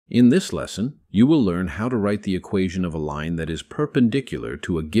In this lesson, you will learn how to write the equation of a line that is perpendicular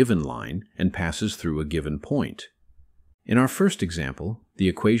to a given line and passes through a given point. In our first example, the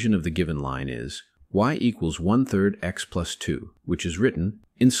equation of the given line is y equals 1/3 x plus 2, which is written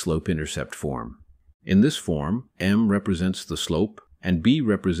in slope-intercept form. In this form, m represents the slope and b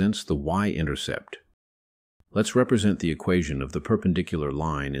represents the y-intercept. Let's represent the equation of the perpendicular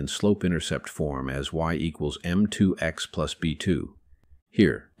line in slope-intercept form as y equals m2x plus b2.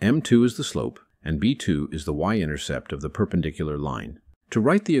 Here, m2 is the slope, and b2 is the y-intercept of the perpendicular line. To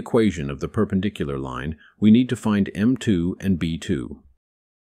write the equation of the perpendicular line, we need to find m2 and b2.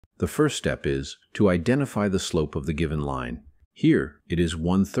 The first step is to identify the slope of the given line. Here, it is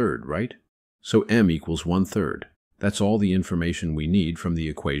 1/3, right? So m equals 1/3. That's all the information we need from the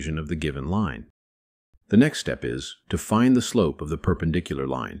equation of the given line. The next step is to find the slope of the perpendicular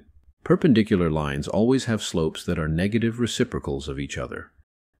line. Perpendicular lines always have slopes that are negative reciprocals of each other.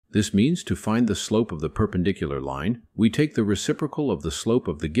 This means to find the slope of the perpendicular line, we take the reciprocal of the slope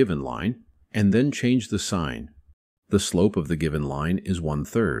of the given line and then change the sign. The slope of the given line is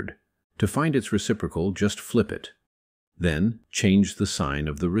 1/3. To find its reciprocal, just flip it. Then change the sign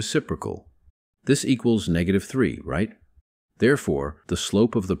of the reciprocal. This equals -3, right? Therefore, the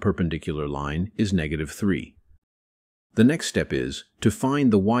slope of the perpendicular line is -3. The next step is to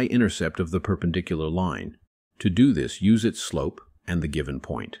find the y-intercept of the perpendicular line. To do this, use its slope and the given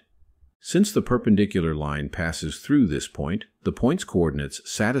point. Since the perpendicular line passes through this point, the point's coordinates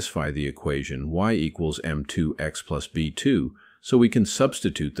satisfy the equation y equals m2x plus b2, so we can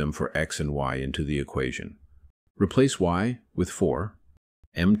substitute them for x and y into the equation. Replace y with 4,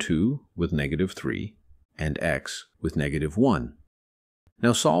 m2 with -3, and x with -1.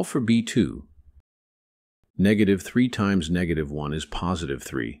 Now solve for b2. -3 times -1 is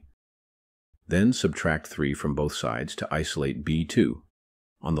 +3. Then subtract 3 from both sides to isolate b2.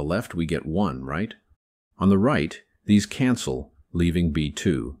 On the left we get 1, right? On the right, these cancel, leaving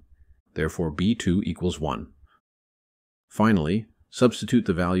b2. Therefore b2 equals 1. Finally, substitute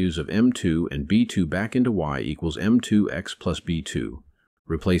the values of m2 and b2 back into y equals m2x plus b2.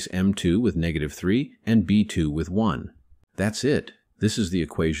 Replace m2 with -3 and b2 with 1. That's it. This is the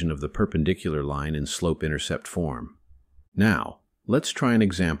equation of the perpendicular line in slope-intercept form. Now, let's try an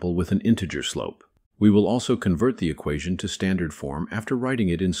example with an integer slope. We will also convert the equation to standard form after writing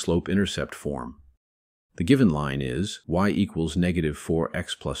it in slope-intercept form. The given line is y equals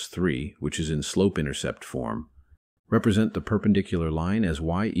 -4x plus 3, which is in slope-intercept form. Represent the perpendicular line as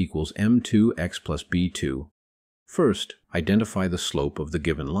y equals m2x plus b2. First, identify the slope of the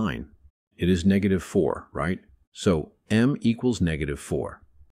given line. It is -4, right? So m equals -4.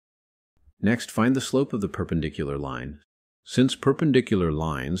 Next, find the slope of the perpendicular line. Since perpendicular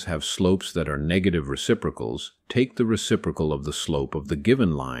lines have slopes that are negative reciprocals, take the reciprocal of the slope of the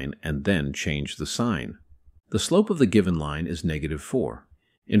given line and then change the sign. The slope of the given line is -4.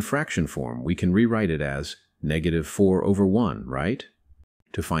 In fraction form, we can rewrite it as -4/1, right?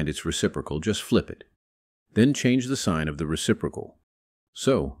 To find its reciprocal, just flip it. Then change the sign of the reciprocal.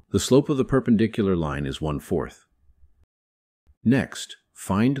 So, the slope of the perpendicular line is 1/4. Next,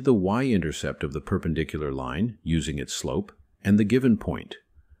 find the y-intercept of the perpendicular line using its slope and the given point.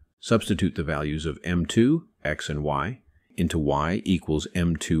 Substitute the values of m2, x and y, into y equals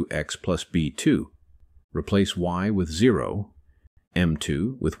m2x plus b2. Replace y with 0,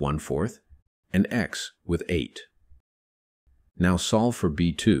 m2 with 1/4, and x with 8. Now solve for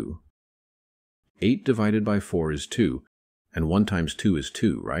b2. 8 divided by 4 is 2, and 1 times 2 is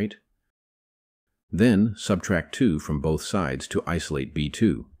 2, right? Then subtract 2 from both sides to isolate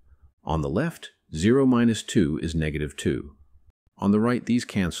b2. On the left, 0 minus 2 is -2. On the right, these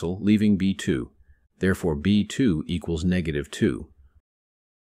cancel, leaving b2. Therefore, b2 equals -2.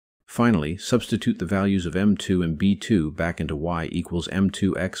 Finally, substitute the values of m2 and b2 back into y equals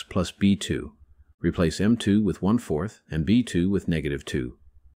m2x plus b2. Replace m2 with 1/4 and b2 with -2.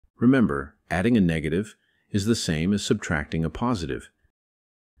 Remember, adding a negative is the same as subtracting a positive.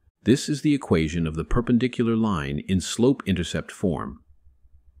 This is the equation of the perpendicular line in slope-intercept form.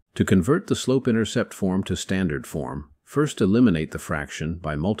 To convert the slope-intercept form to standard form, first eliminate the fraction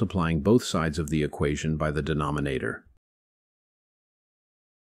by multiplying both sides of the equation by the denominator.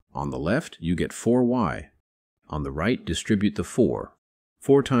 On the left, you get 4y. On the right, distribute the 4.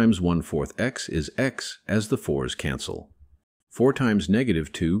 4 times 1/4 x is x as the 4's cancel. 4 times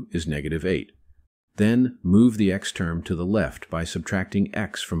 -2 is -8. Then move the x term to the left by subtracting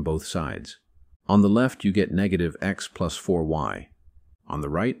x from both sides. On the left, you get -x plus 4y. On the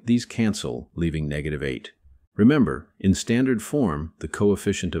right, these cancel, leaving -8. Remember, in standard form, the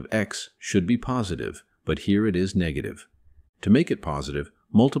coefficient of x should be positive, but here it is negative. To make it positive,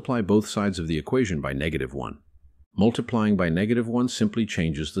 multiply both sides of the equation by -1. Multiplying by -1 simply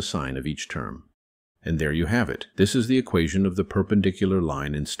changes the sign of each term. And there you have it. This is the equation of the perpendicular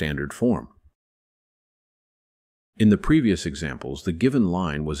line in standard form. In the previous examples, the given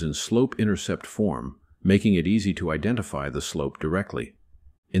line was in slope-intercept form, making it easy to identify the slope directly.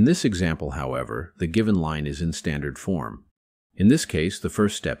 In this example, however, the given line is in standard form. In this case, the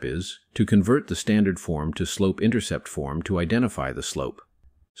first step is to convert the standard form to slope-intercept form to identify the slope.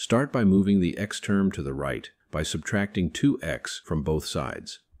 Start by moving the x term to the right by subtracting 2x from both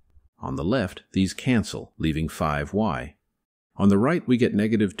sides. On the left, these cancel, leaving 5y. On the right, we get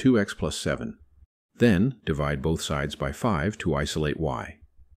 -2x plus 7. Then, divide both sides by 5 to isolate y.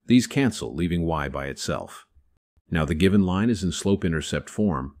 These cancel, leaving y by itself. Now the given line is in slope-intercept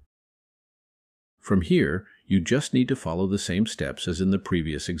form. From here, you just need to follow the same steps as in the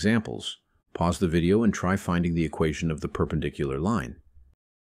previous examples. Pause the video and try finding the equation of the perpendicular line.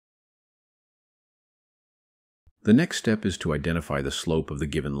 The next step is to identify the slope of the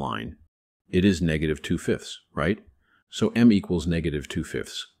given line. It is -2/5, right? So m equals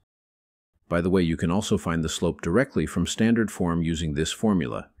 -2/5. By the way, you can also find the slope directly from standard form using this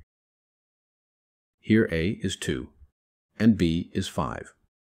formula. Here a is 2, and b is 5.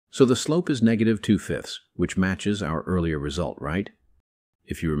 So the slope is -2/5, which matches our earlier result, right?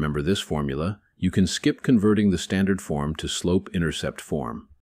 If you remember this formula, you can skip converting the standard form to slope-intercept form.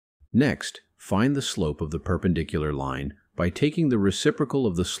 Next, find the slope of the perpendicular line by taking the reciprocal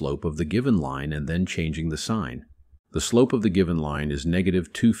of the slope of the given line and then changing the sign. The slope of the given line is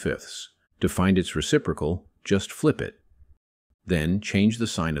 -2/5. To find its reciprocal, just flip it. Then change the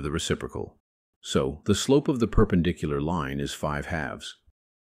sign of the reciprocal. So, the slope of the perpendicular line is 5/2.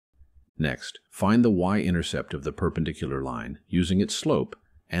 Next, find the y-intercept of the perpendicular line using its slope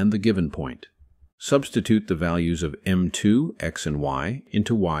and the given point. Substitute the values of m2, x and y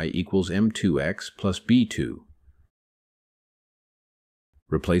into y equals m2x plus b2.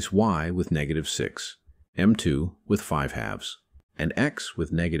 Replace y with -6, m2 with 5/2, and x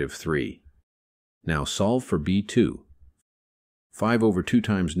with -3. Now solve for b2. 5/2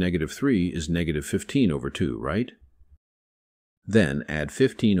 times -3 is -15/2, right? Then add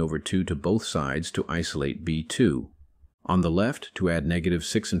 15/2 to both sides to isolate b2. On the left, to add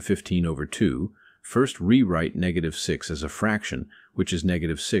 -6 and 15/2, first rewrite -6 as a fraction, which is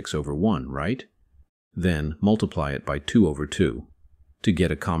 -6/1, right? Then multiply it by 2/2 to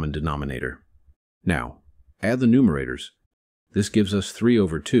get a common denominator. Now, add the numerators. This gives us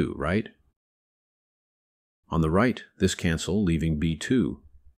 3/2, right? On the right, this cancels, leaving b2.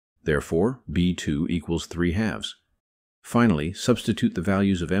 Therefore, b2 equals 3/2. Finally, substitute the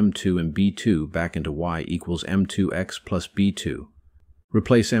values of m2 and b2 back into y equals m2x plus b2.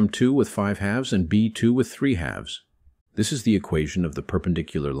 Replace m2 with 5/2 and b2 with 3/2. This is the equation of the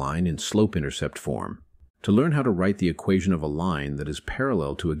perpendicular line in slope-intercept form. To learn how to write the equation of a line that is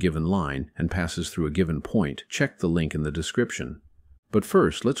parallel to a given line and passes through a given point, check the link in the description. But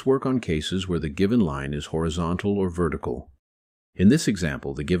first, let's work on cases where the given line is horizontal or vertical. In this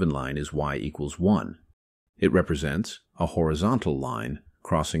example, the given line is y equals 1. It represents a horizontal line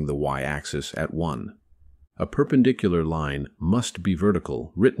crossing the y-axis at 1. A perpendicular line must be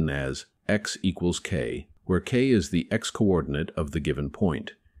vertical, written as x equals k, where k is the x-coordinate of the given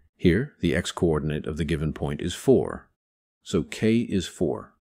point. Here, the x-coordinate of the given point is 4. So k is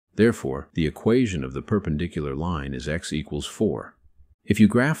 4. Therefore, the equation of the perpendicular line is x equals 4. If you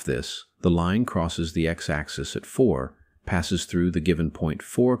graph this, the line crosses the x-axis at 4, passes through the given point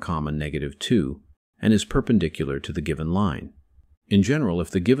 4, -2, and is perpendicular to the given line. In general,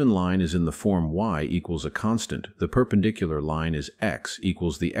 if the given line is in the form y equals a constant, the perpendicular line is x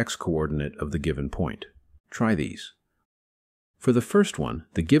equals the x-coordinate of the given point. Try these. For the first one,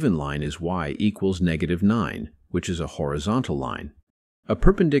 the given line is y equals -9, which is a horizontal line. A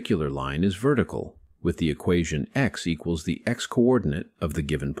perpendicular line is vertical, with the equation x equals the x-coordinate of the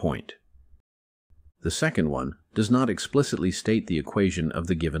given point. The second one does not explicitly state the equation of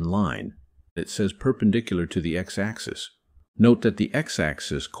the given line. It says perpendicular to the x-axis. Note that the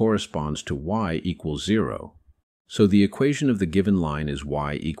x-axis corresponds to y equals 0. So the equation of the given line is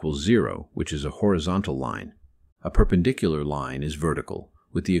y equals 0, which is a horizontal line. A perpendicular line is vertical,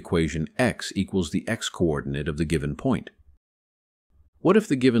 with the equation x equals the x-coordinate of the given point. What if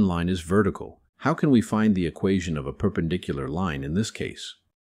the given line is vertical? How can we find the equation of a perpendicular line in this case?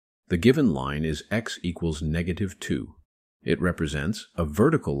 The given line is x equals -2. It represents a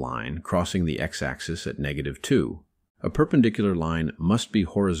vertical line crossing the x-axis at -2. A perpendicular line must be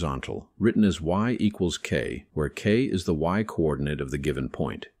horizontal, written as y equals k, where k is the y-coordinate of the given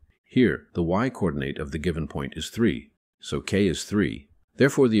point. Here, the y-coordinate of the given point is 3, so k is 3.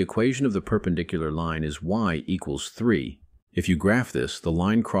 Therefore, the equation of the perpendicular line is y equals 3. If you graph this, the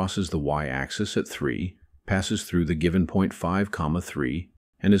line crosses the y-axis at 3, passes through the given point 5, 3,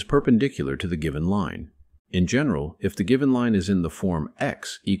 and is perpendicular to the given line. In general, if the given line is in the form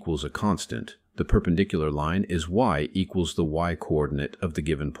x equals a constant, the perpendicular line is y equals the y-coordinate of the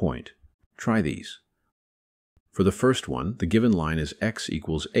given point. Try these. For the first one, the given line is x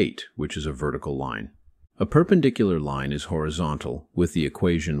equals 8, which is a vertical line. A perpendicular line is horizontal, with the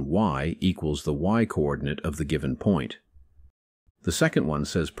equation y equals the y-coordinate of the given point. The second one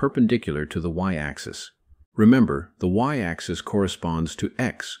says perpendicular to the y-axis. Remember, the y-axis corresponds to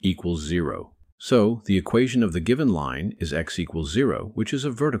x equals 0. So, the equation of the given line is x equals 0, which is a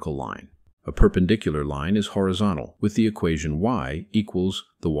vertical line. A perpendicular line is horizontal, with the equation y equals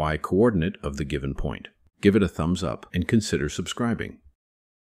the y-coordinate of the given point. Give it a thumbs up and consider subscribing.